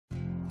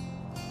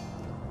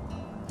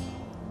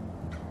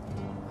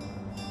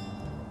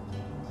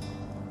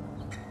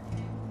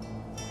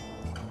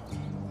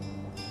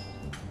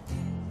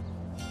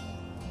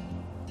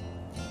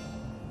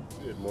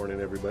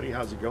Morning everybody,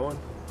 how's it going?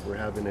 We're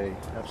having a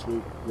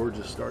absolute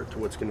gorgeous start to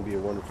what's going to be a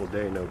wonderful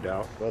day, no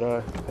doubt. But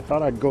I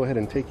thought I'd go ahead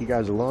and take you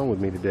guys along with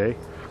me today.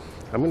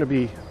 I'm going to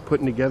be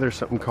putting together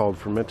something called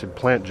fermented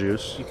plant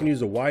juice. You can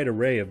use a wide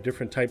array of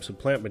different types of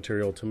plant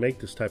material to make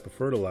this type of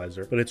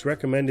fertilizer, but it's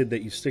recommended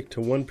that you stick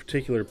to one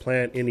particular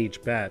plant in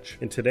each batch.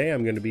 And today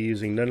I'm going to be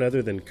using none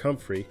other than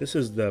comfrey. This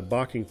is the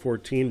Bocking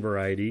 14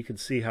 variety. You can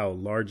see how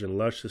large and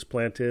lush this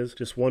plant is.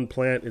 Just one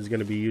plant is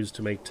going to be used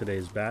to make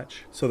today's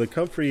batch. So the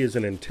comfrey is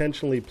an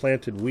intentionally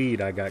planted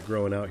weed I got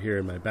growing out here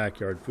in my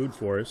backyard food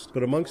forest.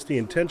 But amongst the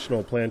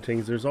intentional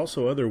plantings, there's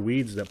also other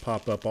weeds that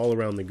pop up all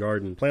around the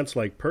garden. Plants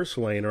like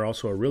purslane are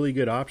also a really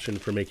good option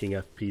for making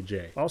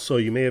FPJ. Also,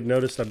 you may have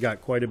noticed I've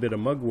got quite a bit of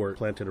mugwort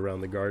planted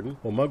around the garden.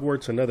 Well,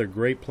 mugwort's another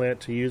great plant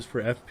to use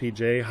for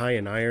FPJ, high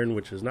in iron,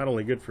 which is not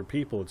only good for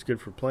people, it's good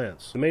for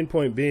plants. The main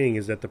point being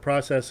is that the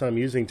process I'm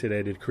using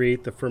today to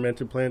create the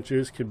fermented plant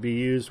juice could be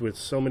used with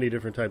so many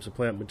different types of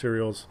plant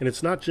materials. And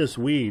it's not just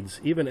weeds,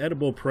 even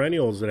edible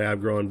perennials that I have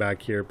growing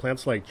back here.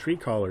 Plants like tree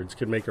collards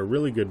could make a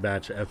really good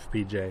batch of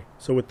FPJ.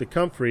 So with the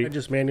comfrey, I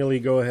just manually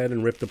go ahead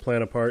and rip the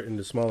plant apart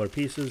into smaller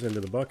pieces into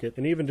the bucket.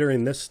 And even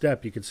during this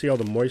step, you can see all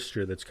the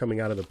moisture that's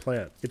coming out of the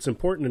plant. It's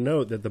important to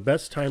note that the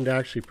best time to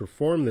actually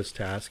perform this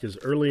task is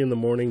early in the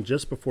morning,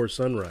 just before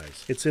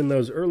sunrise. It's in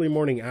those early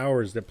morning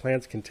hours that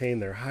plants contain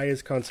their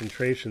highest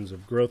concentrations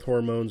of growth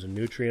hormones and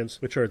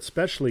nutrients, which are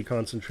especially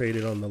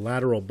concentrated on the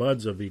lateral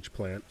buds of each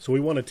plant. So we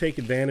want to take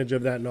advantage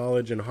of that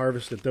knowledge and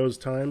harvest at those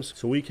times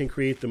so we can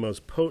create the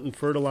most potent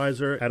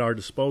fertilizer at our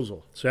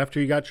disposal. So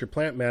after you got your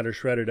plant matter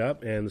shredded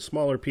up, and the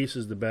smaller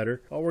pieces the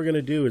better, all we're going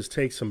to do is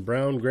take some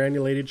brown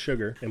granulated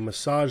sugar and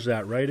massage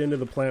that right into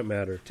the plant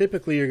matter.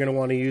 Typically, you're going to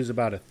want to use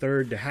about a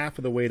third to half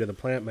of the weight of the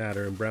plant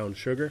matter in brown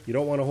sugar. You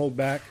don't want to hold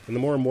back, and the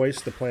more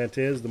moist the plant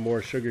is, the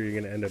more sugar you're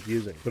going to end up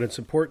using. But it's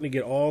important to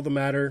get all the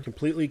matter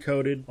completely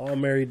coated, all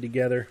married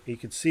together. You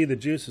can see the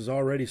juice is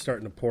already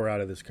starting to pour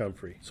out of this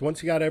comfrey. So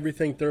once you got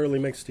everything thoroughly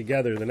mixed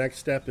together, the next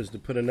step is to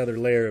put another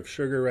layer of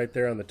sugar right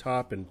there on the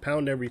top and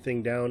pound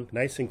everything down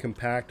nice and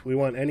compact. We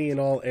want any and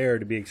all air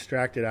to be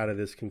extracted out of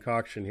this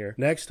concoction here.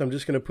 Next, I'm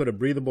just going to put a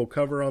breathable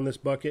cover on this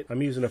bucket.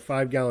 I'm using a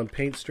 5-gallon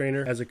paint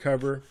strainer as a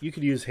cover. You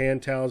could use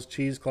hand towels,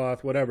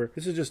 cheesecloth, whatever.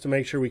 This is just to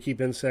make sure we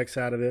keep insects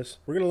out of this.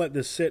 We're going to let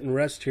this sit and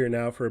rest here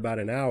now for about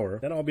an hour.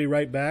 Then I'll be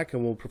right back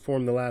and we'll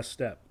perform the last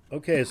step.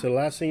 Okay, so the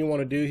last thing you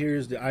want to do here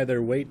is to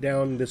either weight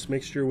down this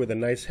mixture with a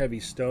nice heavy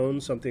stone,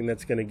 something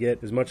that's going to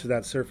get as much of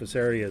that surface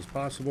area as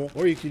possible,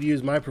 or you could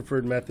use my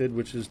preferred method,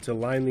 which is to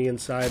line the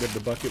inside of the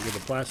bucket with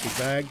a plastic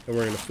bag, and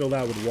we're going to fill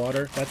that with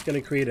water. That's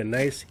going to create a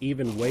nice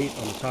even weight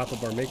on the top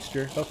of our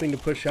mixture, helping to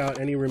push out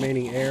any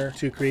remaining air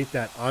to create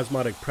that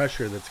osmotic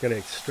pressure that's going to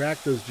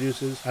extract those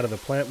juices out of the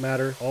plant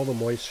matter, all the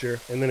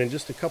moisture. And then in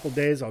just a couple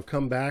days, I'll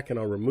come back and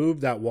I'll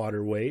remove that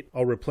water weight.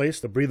 I'll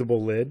replace the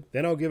breathable lid.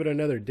 Then I'll give it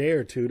another day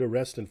or two to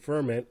rest and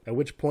ferment, at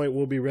which point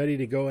we'll be ready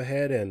to go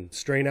ahead and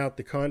strain out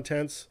the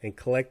contents and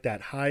collect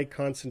that high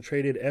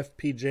concentrated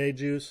FPJ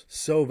juice,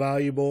 so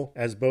valuable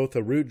as both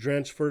a root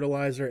drench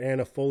fertilizer and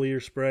a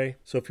foliar spray.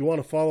 So if you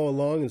want to follow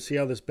along and see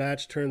how this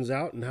batch turns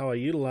out and how I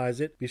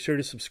utilize it, be sure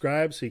to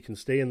subscribe so you can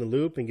stay in the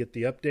loop and get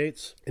the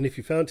updates. And if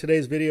you found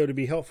today's video to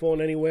be helpful in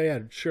any way,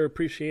 I'd sure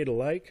appreciate a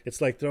like. It's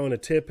like throwing a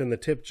tip in the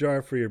tip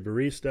jar for your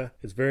barista.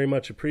 It's very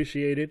much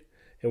appreciated.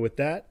 And with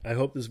that, I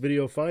hope this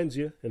video finds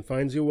you and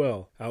finds you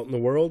well, out in the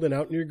world and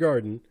out in your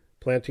garden,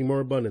 planting more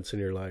abundance in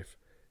your life.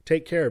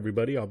 Take care,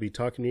 everybody. I'll be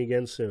talking to you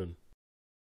again soon.